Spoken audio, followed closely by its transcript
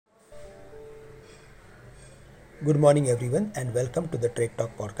Good morning, everyone, and welcome to the Trade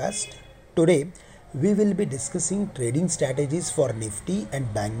Talk podcast. Today, we will be discussing trading strategies for Nifty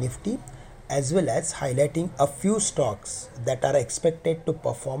and Bank Nifty, as well as highlighting a few stocks that are expected to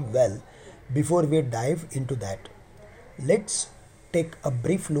perform well before we dive into that. Let's take a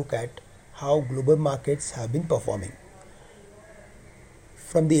brief look at how global markets have been performing.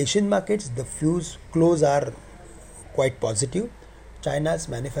 From the Asian markets, the fuse close are quite positive. China's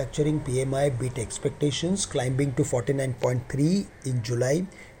manufacturing PMI beat expectations, climbing to 49.3 in July,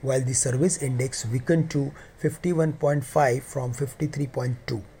 while the service index weakened to 51.5 from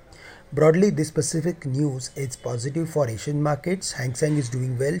 53.2. Broadly, this specific news is positive for Asian markets. Hang Seng is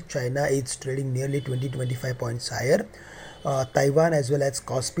doing well. China is trading nearly 20-25 points higher. Taiwan as well as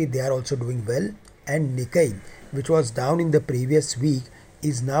Kospi, they are also doing well. And Nikkei, which was down in the previous week,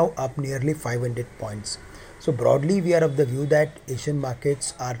 is now up nearly 500 points. So broadly, we are of the view that Asian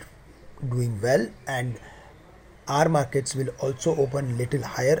markets are doing well, and our markets will also open little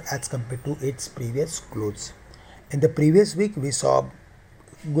higher as compared to its previous close. In the previous week, we saw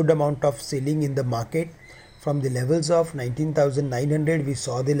good amount of selling in the market. From the levels of 19,900, we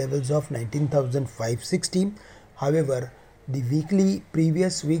saw the levels of 19,560. However, the weekly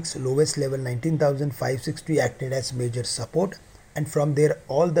previous week's lowest level 19,560 acted as major support, and from there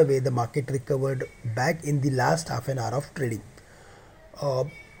all the way the market recovered back in the last half an hour of trading. Uh,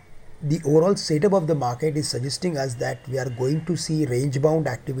 the overall setup of the market is suggesting us that we are going to see range bound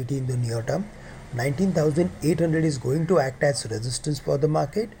activity in the near term. 19,800 is going to act as resistance for the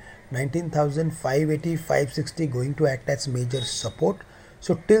market. 19,580, 560 going to act as major support.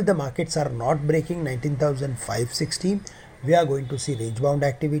 So till the markets are not breaking 19,560, we are going to see range bound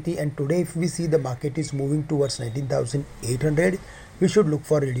activity, and today if we see the market is moving towards 19,800, we should look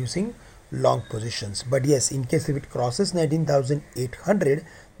for reducing long positions. But yes, in case if it crosses 19,800,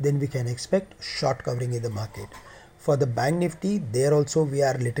 then we can expect short covering in the market. For the Bank Nifty, there also we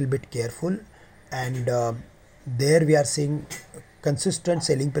are a little bit careful, and there we are seeing consistent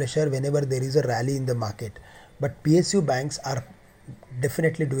selling pressure whenever there is a rally in the market. But PSU banks are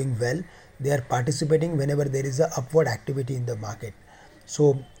definitely doing well. They are participating whenever there is a upward activity in the market.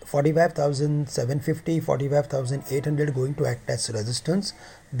 So 45,750, 45,800 going to act as resistance.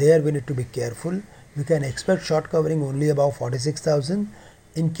 There we need to be careful. We can expect short covering only above 46,000.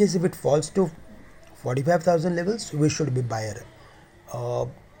 In case if it falls to 45,000 levels, we should be buyer.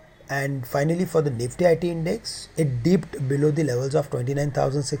 And finally, for the Nifty IT index, it dipped below the levels of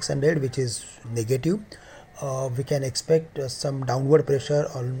 29,600, which is negative. We can expect some downward pressure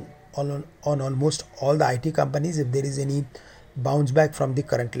on almost all the IT companies if there is any bounce back from the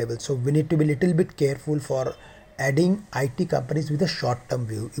current level. So we need to be little bit careful for adding IT companies with a short term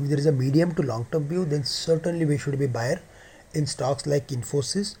view. If there is a medium to long term view, then certainly we should be buyer in stocks like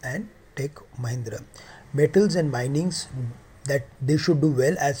Infosys and Tech Mahindra. Metals and minings, that they should do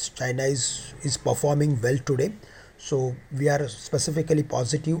well as China is performing well today. So we are specifically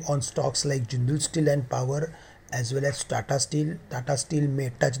positive on stocks like Jindal Steel and Power as well as Tata Steel. Tata Steel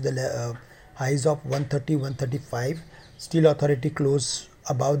may touch the highs of 130, 135. Steel Authority close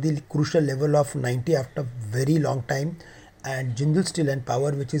above the crucial level of 90 after very long time, and Jindal Steel and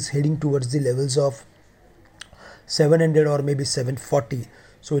Power, which is heading towards the levels of 700 or maybe 740.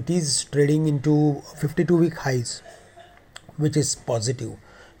 So it is trading into 52-week highs, which is positive.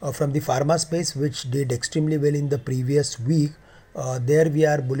 From the pharma space, which did extremely well in the previous week, there we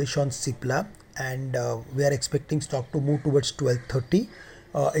are bullish on Cipla, and we are expecting stock to move towards 1230.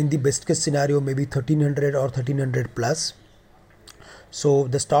 In the best case scenario, maybe 1300 or 1300 plus. So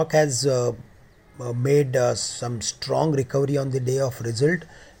the stock has made some strong recovery on the day of result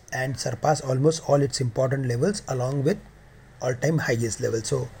and surpassed almost all its important levels along with all-time highest level.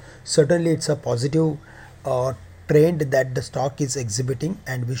 So certainly it's a positive trend that the stock is exhibiting,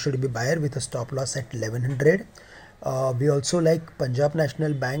 and we should be buyer with a stop loss at 1100. We also like Punjab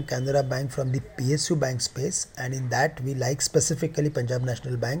National Bank, Canara Bank from the PSU Bank space, and in that we like specifically Punjab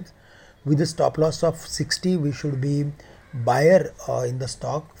National Bank. With a stop loss of 60, we should be buyer in the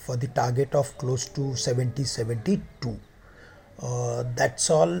stock for the target of close to 70, 72. That's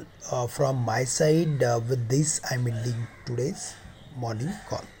all from my side. With this, I'm ending today's morning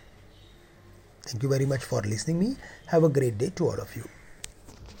call. Thank you very much for listening me. Have a great day to all of you.